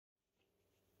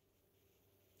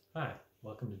Hi,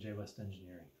 welcome to JWest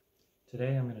Engineering.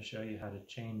 Today I'm going to show you how to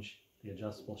change the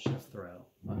adjustable shift throw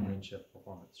on RennShift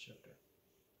Performance Shifter.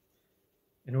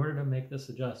 In order to make this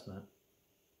adjustment,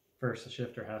 first the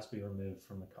shifter has to be removed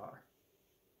from the car.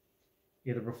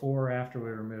 Either before or after we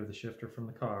remove the shifter from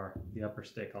the car, the upper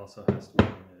stick also has to be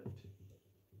removed.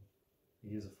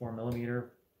 You use a 4mm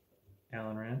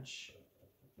Allen wrench,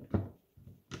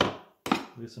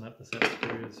 loosen up the set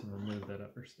screws and remove that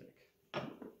upper stick.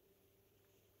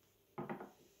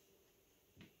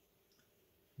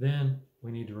 Then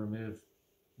we need to remove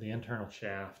the internal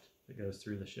shaft that goes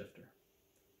through the shifter.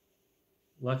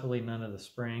 Luckily, none of the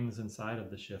springs inside of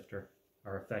the shifter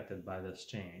are affected by this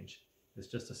change. It's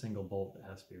just a single bolt that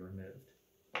has to be removed.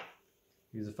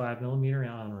 Use a 5mm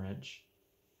Allen wrench,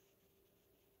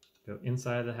 go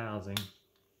inside the housing,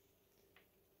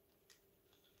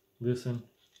 loosen,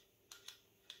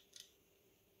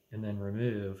 and then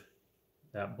remove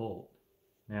that bolt.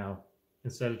 Now,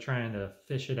 instead of trying to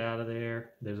fish it out of there,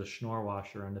 there's a schnorr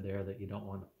washer under there that you don't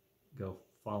want to go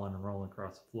falling and rolling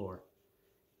across the floor.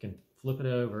 You can flip it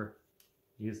over,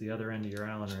 use the other end of your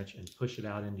Allen wrench, and push it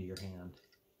out into your hand.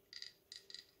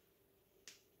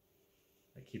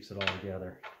 That keeps it all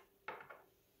together.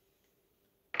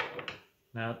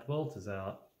 Now that the bolt is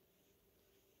out,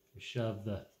 we shove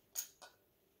the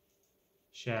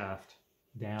shaft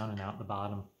down and out the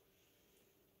bottom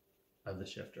of the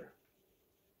shifter.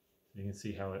 You can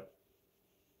see how it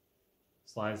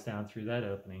slides down through that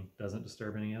opening, doesn't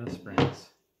disturb any of the springs.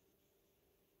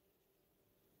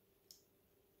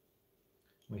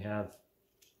 We have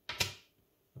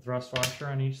a thrust washer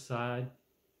on each side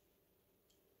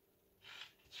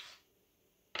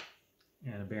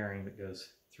and a bearing that goes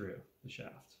through the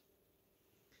shaft.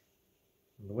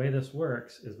 And the way this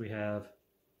works is we have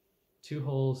two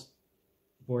holes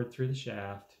bored through the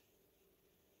shaft,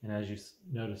 and as you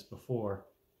noticed before,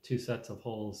 two sets of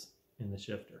holes in the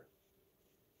shifter.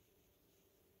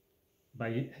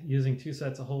 By using two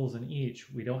sets of holes in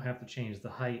each, we don't have to change the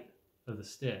height of the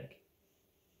stick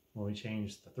when we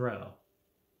change the throw.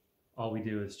 All we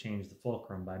do is change the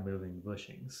fulcrum by moving the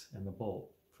bushings and the bolt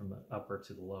from the upper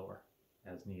to the lower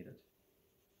as needed.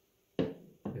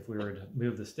 If we were to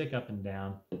move the stick up and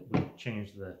down, we'd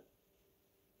change the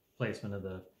placement of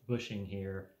the bushing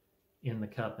here in the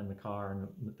cup in the car,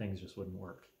 and things just wouldn't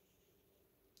work.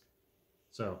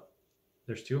 So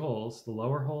there's two holes. The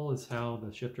lower hole is how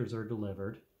the shifters are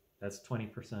delivered. That's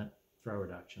 20% throw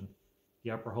reduction.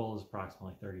 The upper hole is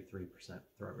approximately 33%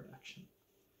 throw reduction.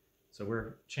 So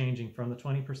we're changing from the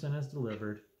 20% as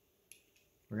delivered.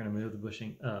 We're going to move the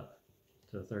bushing up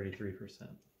to 33%.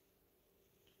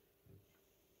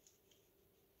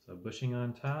 So bushing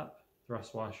on top,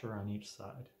 thrust washer on each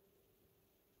side.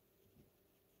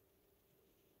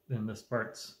 Then this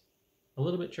part's a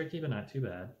little bit tricky, but not too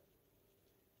bad.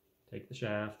 Take the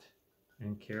shaft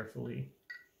and carefully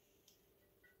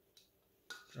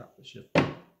drop the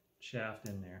shaft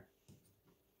in there.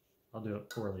 I'll do it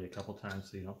poorly a couple times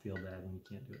so you don't feel bad when you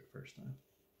can't do it the first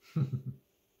time.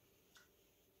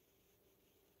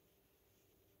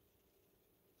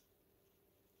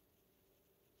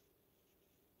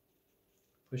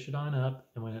 Push it on up,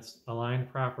 and when it's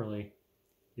aligned properly,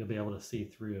 you'll be able to see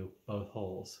through both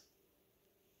holes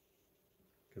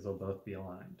because they'll both be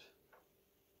aligned.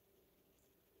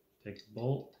 Take the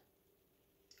bolt,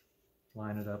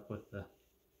 line it up with the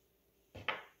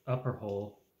upper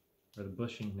hole where the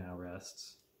bushing now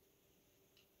rests.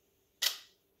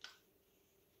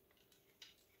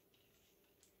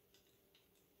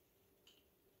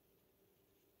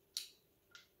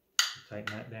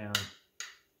 Tighten that down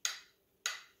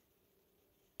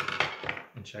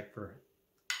and check for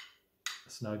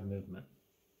a snug movement.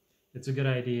 It's a good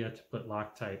idea to put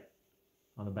Loctite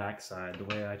on the back side. The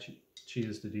way I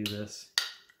choose to do this,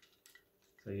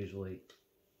 so I usually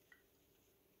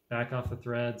back off the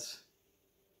threads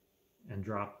and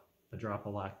drop of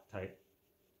Loctite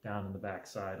down in the back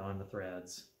side on the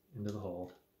threads into the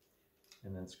hole,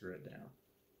 and then screw it down.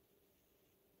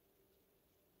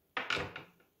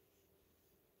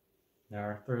 Now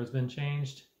our throw's been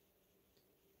changed.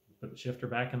 Put the shifter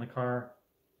back in the car.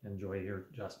 Enjoy your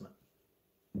adjustment.